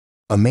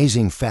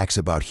Amazing facts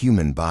about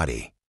human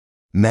body.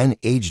 Men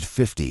aged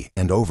 50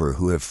 and over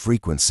who have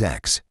frequent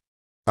sex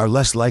are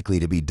less likely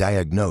to be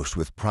diagnosed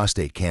with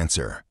prostate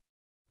cancer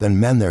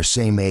than men their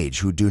same age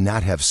who do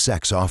not have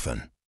sex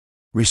often.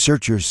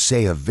 Researchers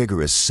say a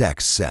vigorous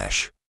sex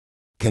sesh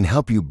can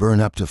help you burn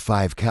up to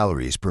 5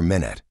 calories per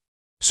minute.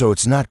 So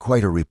it's not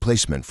quite a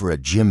replacement for a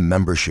gym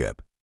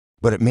membership,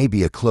 but it may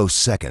be a close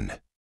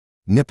second.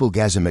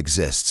 Nipplegasm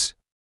exists,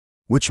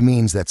 which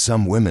means that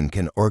some women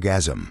can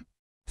orgasm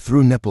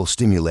through nipple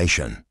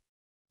stimulation.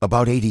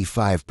 About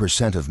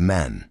 85% of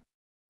men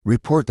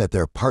report that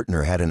their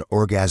partner had an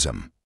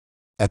orgasm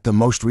at the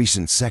most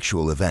recent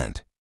sexual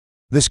event.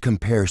 This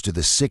compares to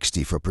the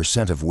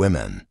 64% of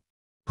women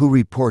who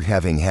report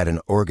having had an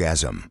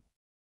orgasm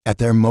at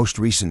their most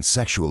recent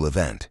sexual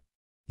event.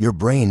 Your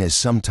brain is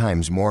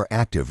sometimes more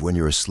active when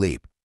you're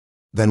asleep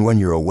than when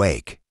you're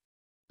awake.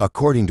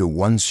 According to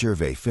one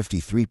survey,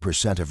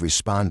 53% of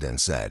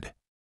respondents said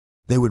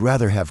they would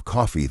rather have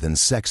coffee than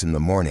sex in the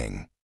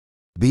morning.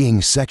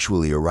 Being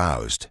sexually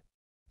aroused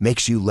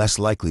makes you less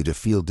likely to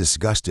feel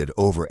disgusted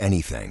over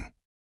anything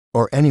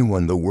or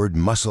anyone. The word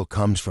muscle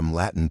comes from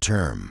Latin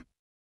term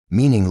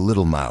meaning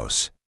little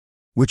mouse,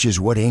 which is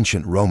what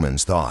ancient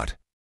Romans thought.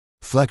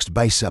 Flexed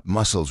bicep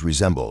muscles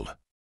resembled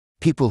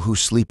people who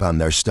sleep on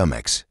their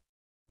stomachs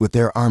with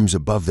their arms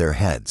above their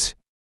heads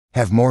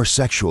have more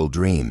sexual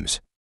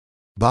dreams.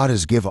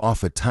 Bodies give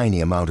off a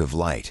tiny amount of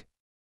light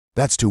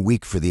that's too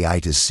weak for the eye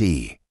to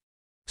see.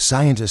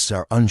 Scientists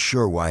are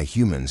unsure why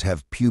humans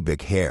have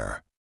pubic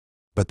hair,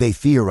 but they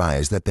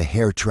theorize that the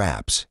hair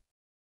traps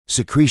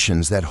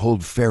secretions that hold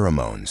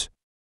pheromones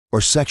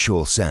or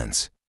sexual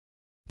scents.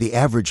 The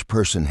average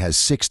person has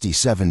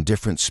 67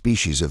 different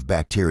species of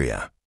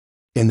bacteria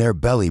in their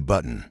belly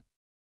button,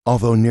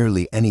 although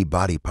nearly any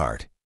body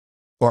part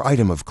or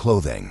item of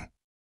clothing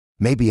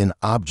may be an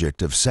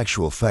object of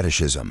sexual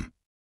fetishism.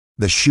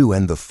 The shoe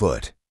and the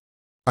foot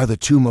are the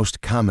two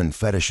most common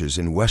fetishes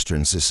in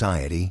Western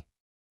society.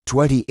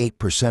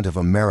 28% of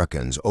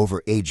Americans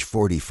over age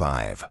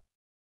 45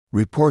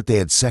 report they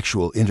had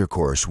sexual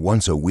intercourse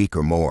once a week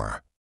or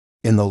more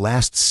in the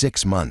last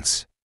 6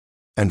 months,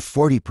 and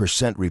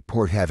 40%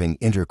 report having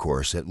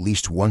intercourse at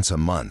least once a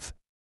month.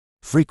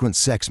 Frequent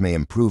sex may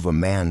improve a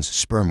man's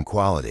sperm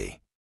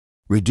quality,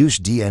 reduce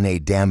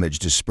DNA damage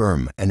to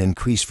sperm, and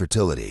increase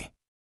fertility.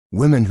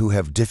 Women who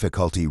have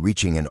difficulty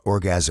reaching an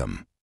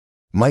orgasm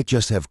might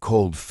just have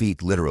cold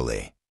feet,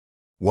 literally.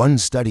 One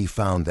study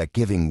found that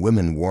giving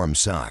women warm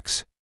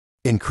socks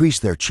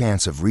increased their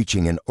chance of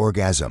reaching an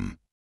orgasm.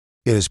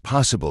 It is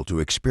possible to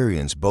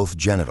experience both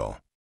genital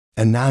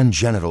and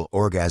non-genital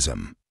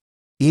orgasm,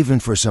 even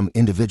for some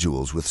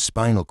individuals with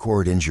spinal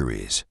cord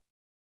injuries.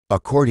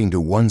 According to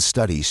one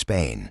study,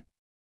 Spain,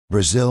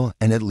 Brazil,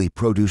 and Italy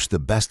produced the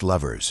best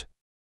lovers.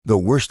 The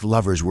worst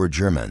lovers were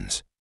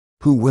Germans,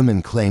 who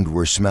women claimed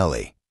were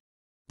smelly.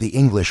 The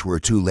English were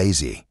too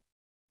lazy.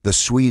 The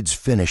Swedes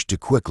finished too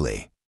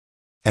quickly.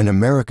 And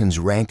Americans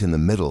ranked in the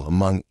middle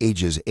among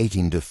ages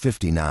 18 to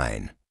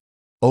 59.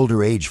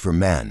 Older age for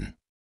men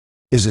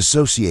is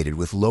associated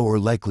with lower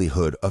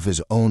likelihood of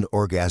his own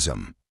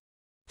orgasm.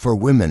 For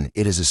women,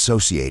 it is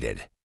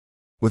associated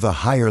with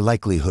a higher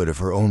likelihood of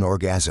her own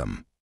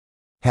orgasm.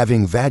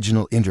 Having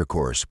vaginal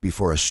intercourse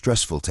before a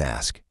stressful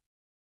task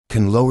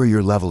can lower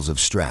your levels of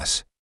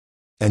stress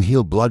and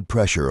heal blood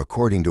pressure.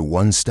 According to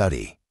one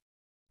study,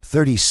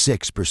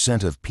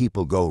 36% of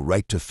people go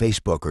right to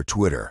Facebook or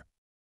Twitter,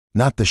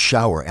 not the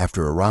shower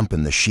after a romp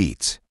in the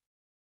sheets.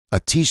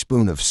 A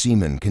teaspoon of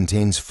semen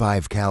contains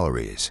 5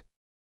 calories.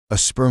 A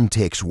sperm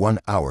takes 1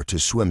 hour to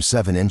swim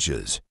 7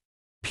 inches.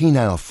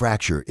 Penile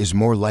fracture is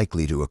more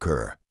likely to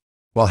occur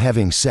while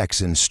having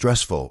sex in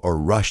stressful or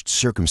rushed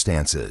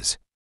circumstances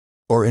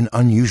or in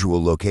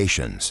unusual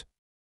locations.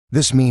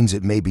 This means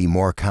it may be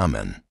more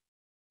common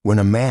when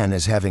a man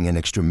is having an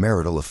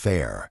extramarital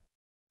affair.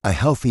 A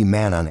healthy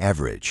man on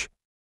average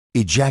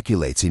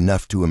ejaculates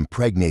enough to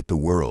impregnate the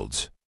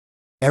world's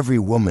every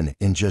woman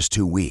in just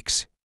 2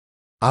 weeks.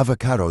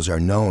 Avocados are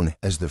known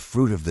as the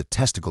fruit of the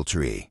testicle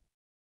tree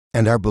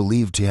and are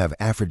believed to have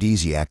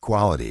aphrodisiac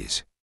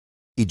qualities.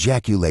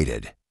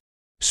 Ejaculated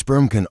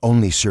sperm can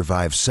only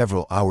survive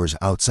several hours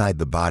outside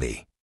the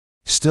body,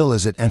 still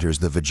as it enters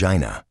the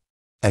vagina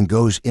and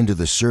goes into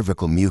the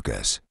cervical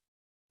mucus.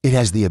 It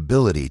has the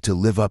ability to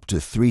live up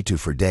to 3 to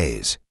 4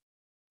 days.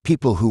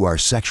 People who are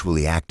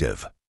sexually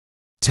active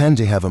tend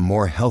to have a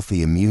more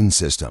healthy immune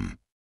system,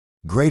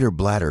 greater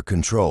bladder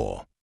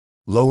control,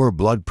 lower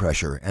blood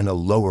pressure, and a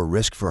lower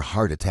risk for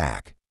heart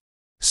attack.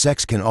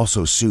 Sex can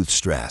also soothe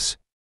stress,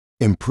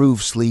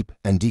 improve sleep,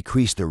 and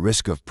decrease the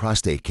risk of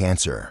prostate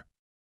cancer.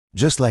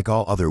 Just like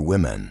all other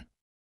women,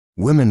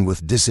 women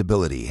with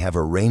disability have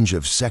a range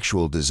of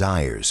sexual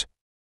desires,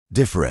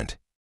 different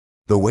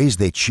the ways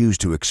they choose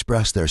to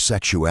express their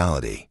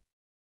sexuality.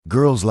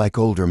 Girls like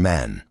older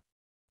men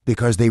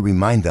because they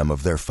remind them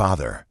of their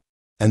father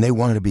and they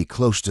want to be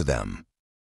close to them.